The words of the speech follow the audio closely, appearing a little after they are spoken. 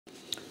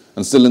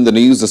And still in the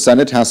news, the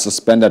Senate has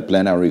suspended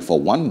plenary for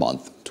 1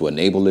 month to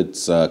enable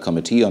its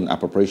Committee on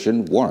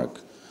Appropriation work.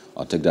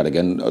 I'll take that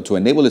again. To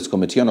enable its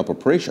Committee on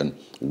Appropriation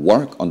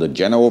work on the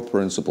general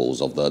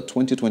principles of the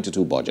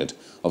 2022 budget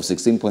of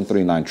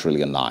 16.39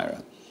 trillion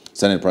naira.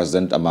 Senate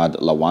President Ahmad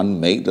Lawan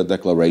made the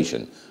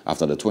declaration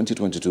after the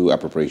 2022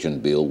 appropriation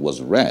bill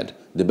was read,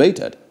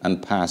 debated,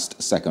 and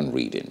passed second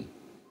reading.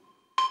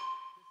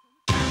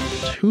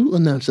 Who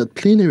announced that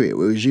plenary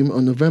will resume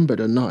on November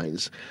the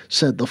 9th,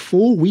 said the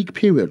 4-week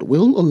period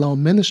will allow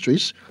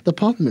ministries,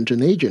 departments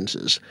and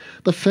agencies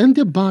to defend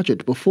their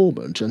budget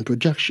performance and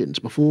projections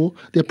before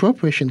the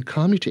Appropriation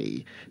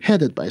Committee,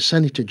 headed by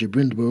Senator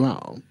Jibrin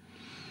Burrell.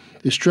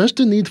 He stressed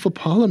the need for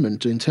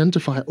Parliament to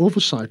intensify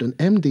oversight on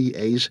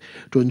MDAs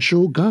to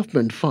ensure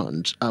government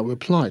funds are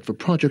applied for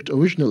projects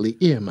originally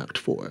earmarked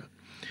for.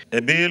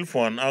 A bill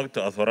for an act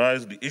to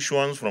authorize the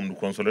issuance from the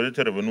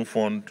Consolidated Revenue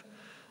Fund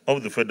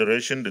of the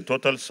Federation the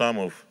total sum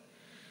of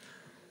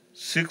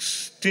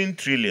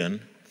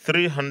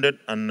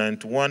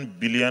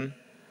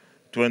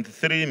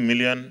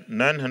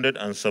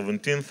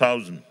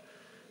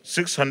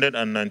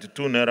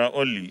 16,301,023,917,692 naira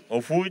only,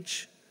 of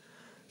which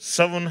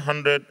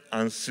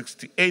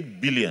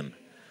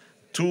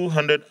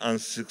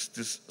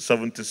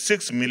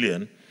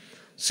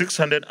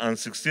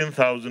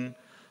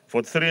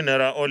 776,616,043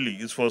 naira only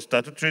is for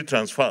statutory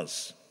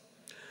transfers.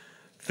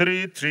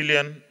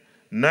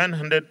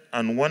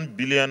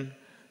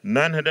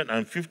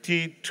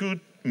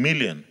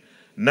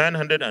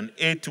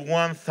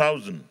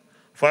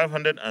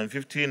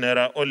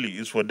 naira only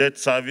is for debt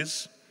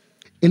service.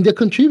 In their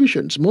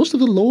contributions, most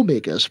of the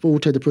lawmakers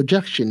voted the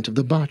projections of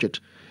the budget,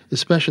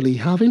 especially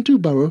having to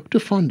borrow to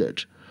fund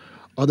it.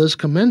 Others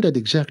commended the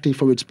executive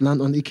for its plan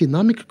on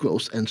economic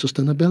growth and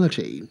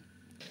sustainability.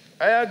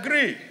 I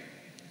agree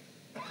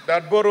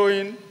that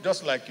borrowing,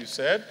 just like you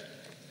said,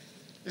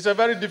 is a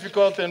very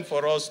difficult thing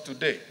for us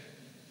today.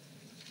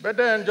 But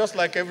then, just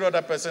like every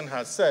other person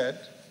has said,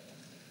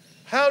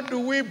 how do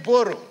we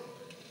borrow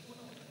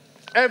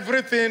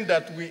everything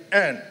that we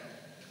earn?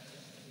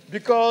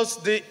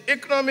 Because the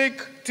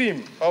economic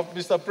team of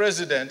Mr.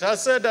 President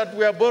has said that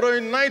we are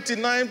borrowing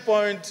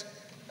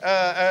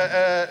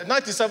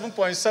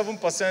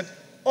 97.7%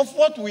 of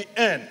what we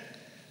earn.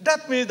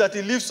 That means that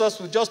it leaves us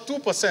with just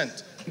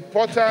 2%.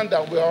 Important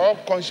that we are all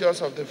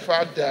conscious of the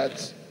fact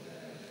that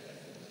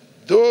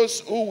those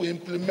who will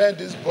implement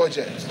this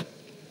budget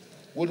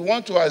would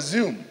want to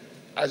assume,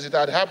 as it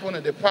had happened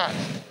in the past,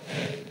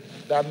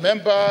 that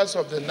members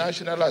of the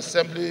National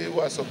Assembly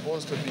who are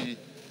supposed to be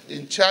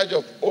in charge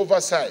of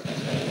oversight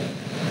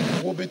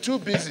will be too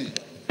busy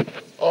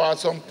or at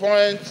some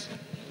point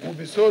will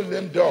be so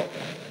lame duck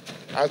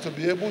as to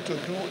be able to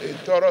do a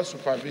thorough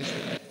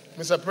supervision.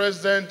 Mr.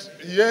 President,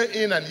 year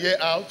in and year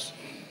out,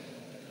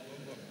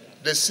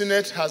 the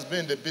Senate has been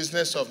in the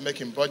business of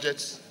making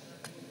budgets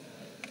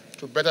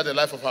to better the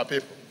life of our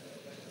people.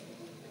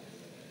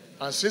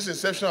 And since the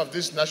inception of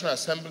this National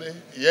Assembly,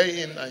 year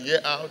in and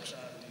year out,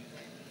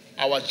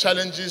 our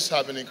challenges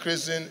have been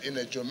increasing in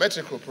a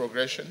geometrical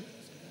progression,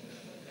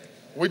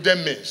 which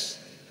then means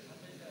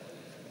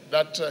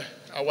that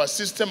our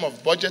system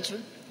of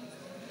budgetary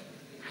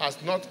has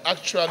not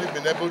actually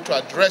been able to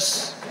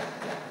address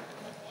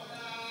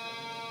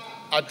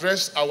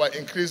our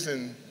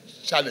increasing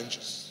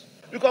challenges.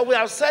 Because we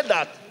have said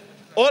that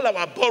all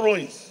our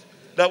borrowings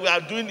that we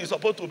are doing is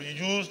supposed to be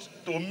used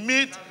to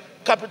meet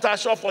capital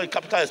shortfall in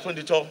capital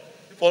expenditure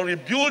for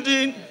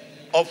rebuilding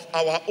of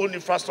our own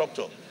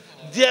infrastructure.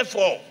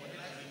 Therefore,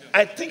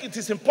 I think it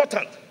is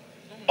important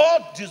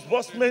all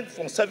disbursement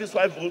from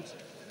service-wide votes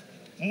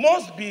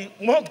must be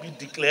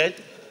declared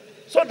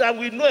so that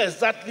we know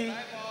exactly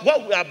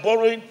what we are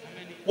borrowing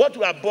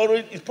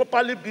is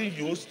properly being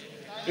used,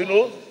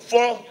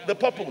 for the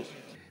purpose.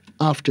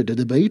 After the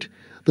debate,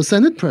 the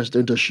Senate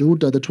President assured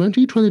that the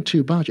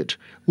 2022 budget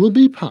will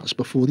be passed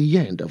before the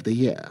end of the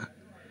year.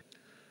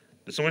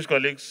 Distinguished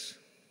colleagues,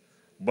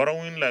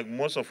 borrowing, like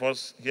most of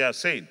us here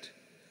said,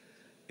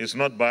 is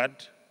not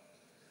bad.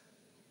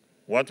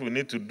 What we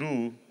need to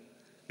do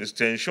is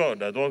to ensure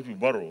that what we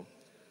borrow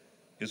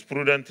is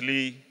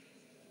prudently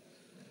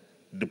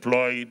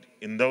deployed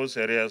in those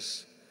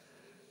areas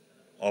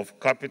of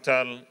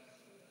capital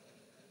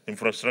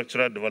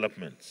infrastructural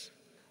developments.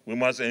 We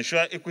must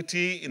ensure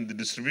equity in the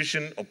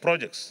distribution of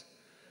projects.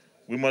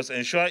 We must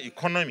ensure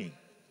economy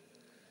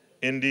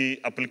in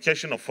the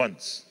application of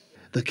funds.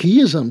 The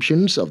key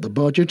assumptions of the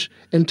budget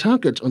and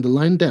targets on the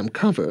line item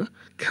cover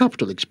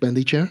capital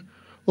expenditure,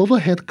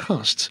 overhead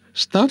costs,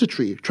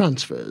 statutory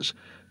transfers,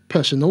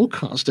 personnel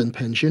costs and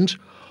pensions,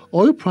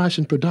 oil price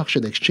and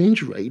production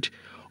exchange rate,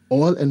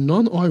 oil and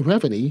non-oil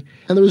revenue,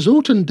 and the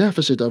resultant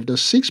deficit of the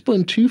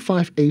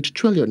 6.258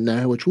 trillion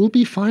naira, which will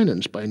be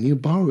financed by new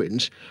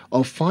borrowings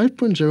of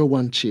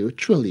 5.012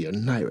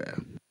 trillion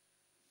naira.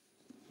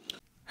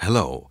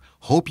 Hello,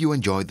 hope you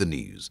enjoyed the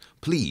news.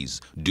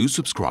 Please do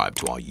subscribe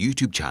to our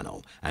YouTube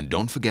channel and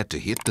don't forget to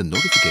hit the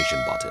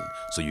notification button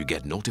so you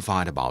get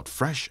notified about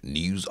fresh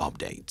news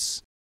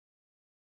updates.